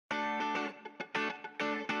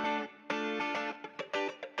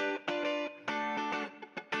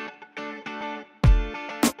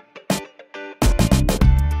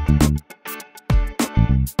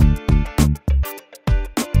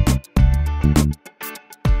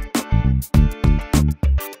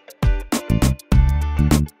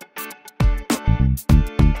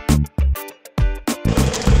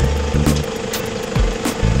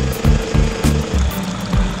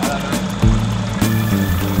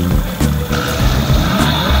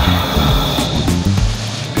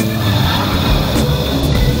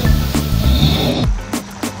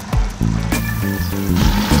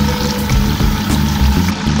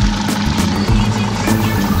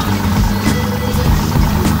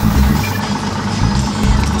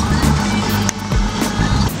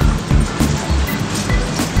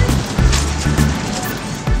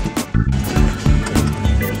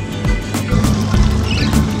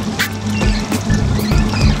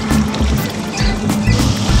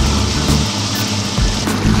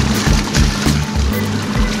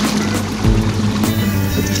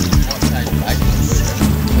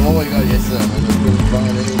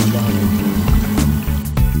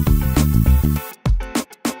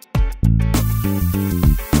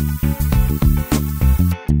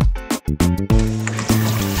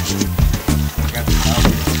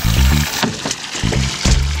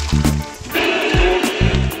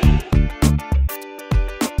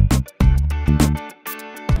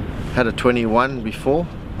Had a 21 before,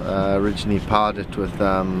 originally powered it with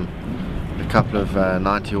a couple of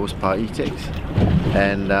 90 horsepower E-Techs,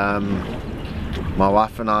 and my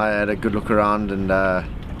wife and I had a good look around, and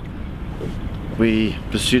we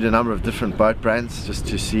pursued a number of different boat brands just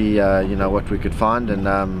to see you know, what we could find,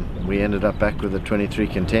 and we ended up back with a 23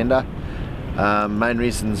 Contender. Main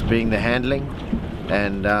reasons being the handling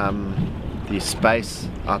and the space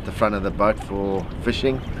out the front of the boat for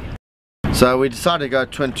fishing. So we decided to go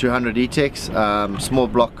twin 200 E-Techs, small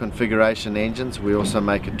block configuration engines. We also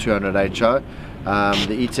make a 200 HO.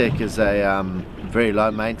 The E-Tech is a very low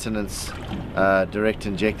maintenance direct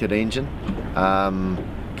injected engine.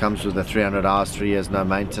 Comes with a 300 hours, 3 years no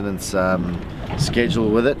maintenance schedule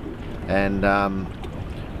with it, and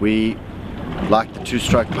we like the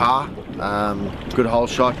two-stroke power, good hole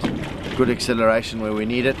shot, good acceleration where we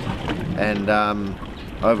need it, and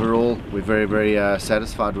overall we're very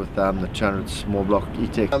satisfied with the 200 small block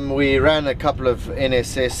E-Tech. We ran a couple of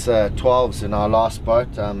NSS 12s in our last boat,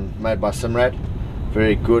 made by Simrad.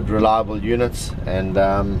 Very good, reliable units, and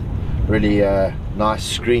really nice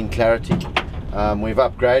screen clarity. We've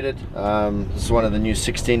upgraded. This is one of the new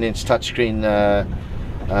 16-inch touchscreen,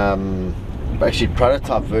 actually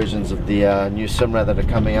prototype versions of the new Simrad that are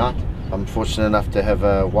coming out. I'm fortunate enough to have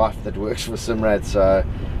a wife that works for Simrad, so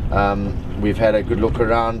we've had a good look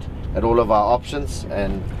around at all of our options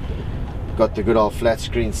and got the good old flat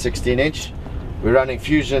screen 16-inch. We're running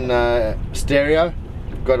Fusion stereo.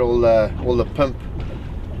 We've got all the pimp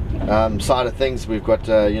side of things. We've got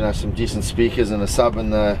you know, some decent speakers and a sub in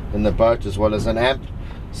the boat, as well as an amp,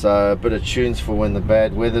 so a bit of tunes for when the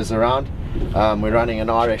bad weather's around. We're running an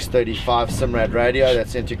RX35 Simrad radio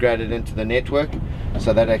that's integrated into the network,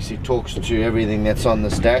 so that actually talks to everything that's on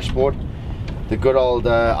this dashboard. The good old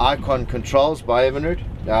Icon controls by Evinrude.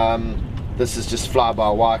 This is just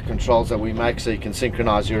fly-by-wire controls that we make, so you can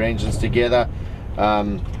synchronize your engines together.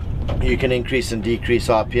 You can increase and decrease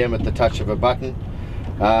RPM at the touch of a button.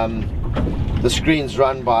 The screen's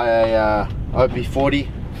run by a OP40,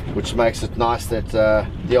 which makes it nice that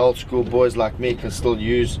the old school boys like me can still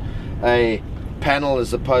use a panel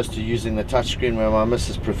as opposed to using the touchscreen where my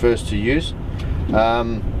missus prefers to use.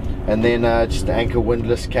 And then just the anchor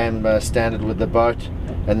windlass came standard with the boat,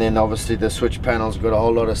 and then obviously the switch panel's got a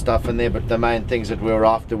whole lot of stuff in there, but the main things that we were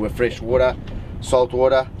after were fresh water, salt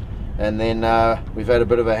water, and then we've had a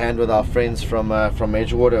bit of a hand with our friends from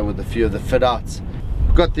Edgewater with a few of the fit outs.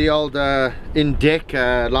 Got the old in-deck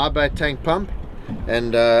livebait tank pump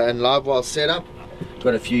and live well setup.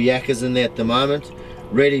 Got a few yakkers in there at the moment.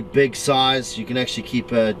 Really big size. You can actually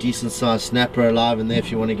keep a decent sized snapper alive in there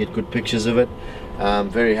if you want to get good pictures of it.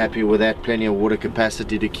 Very happy with that. Plenty of water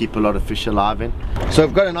capacity to keep a lot of fish alive in. So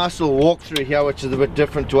I've got a nice little walkthrough here, which is a bit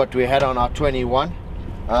different to what we had on our 21.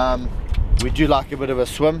 We do like a bit of a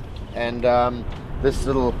swim, and this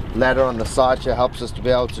little ladder on the side here helps us to be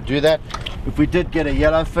able to do that. If we did get a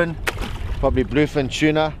yellowfin, probably bluefin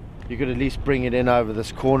tuna, you could at least bring it in over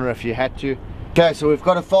this corner if you had to. Okay, so we've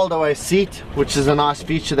got a fold-away seat, which is a nice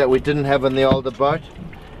feature that we didn't have in the older boat.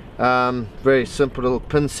 Very simple little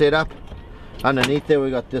pin setup. Underneath there we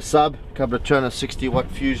got the sub, a couple of 260 watt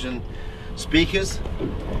Fusion speakers.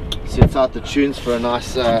 Sets out the tunes for a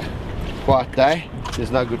nice quiet day. There's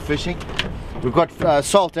no good fishing. We've got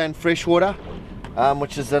salt and fresh water,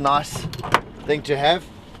 which is a nice thing to have.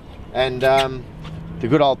 And the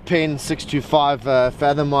good old Pen 625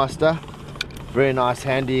 Fathom Master. Very nice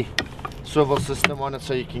handy swivel system on it,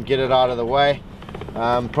 so you can get it out of the way.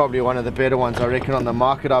 Probably one of the better ones I reckon on the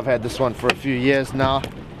market. I've had this one for a few years now.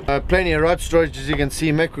 Plenty of rod storage, as you can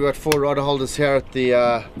see, Mick. We've got 4 rod holders here at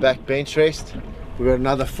the back bench rest. We've got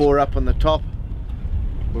another 4 up on the top.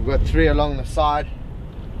 We've got 3 along the side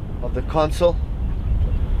of the console.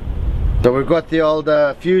 So we've got the old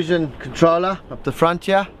Fusion controller up the front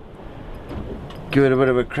here. Give it a bit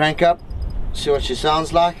of a crank up, see what she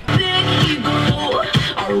sounds like.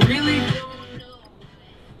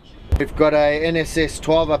 We've got a NSS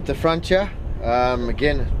 12 up the front here.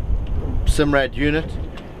 Again, Simrad unit,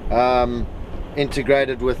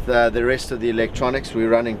 integrated with the rest of the electronics. We're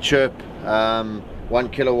running Chirp 1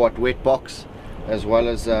 kilowatt wet box, as well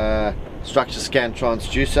as structure scan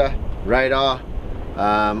transducer, radar,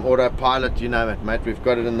 autopilot, you name it, mate. We've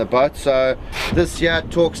got it in the boat. So this here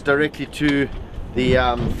talks directly to the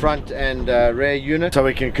front and rear unit, so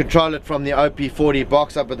we can control it from the OP40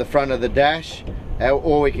 box up at the front of the dash,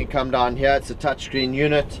 or we can come down here. It's a touchscreen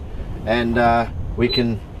unit, and we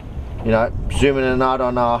can, you know, zoom in and out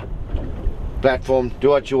on our platform, do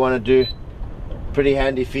what you want to do. Pretty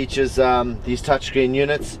handy features, these touchscreen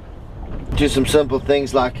units. Do some simple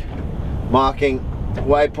things like marking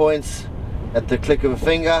waypoints at the click of a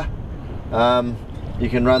finger, You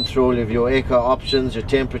can run through all of your echo options, your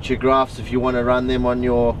temperature graphs if you want to run them on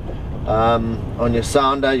your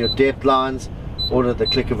sounder, your depth lines, all at the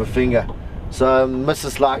click of a finger. So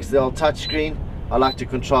Mrs. likes the old touchscreen. I like to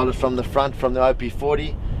control it from the front, from the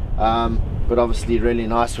OP40, but obviously really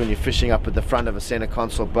nice when you're fishing up at the front of a center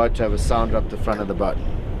console boat to have a sounder up the front of the boat.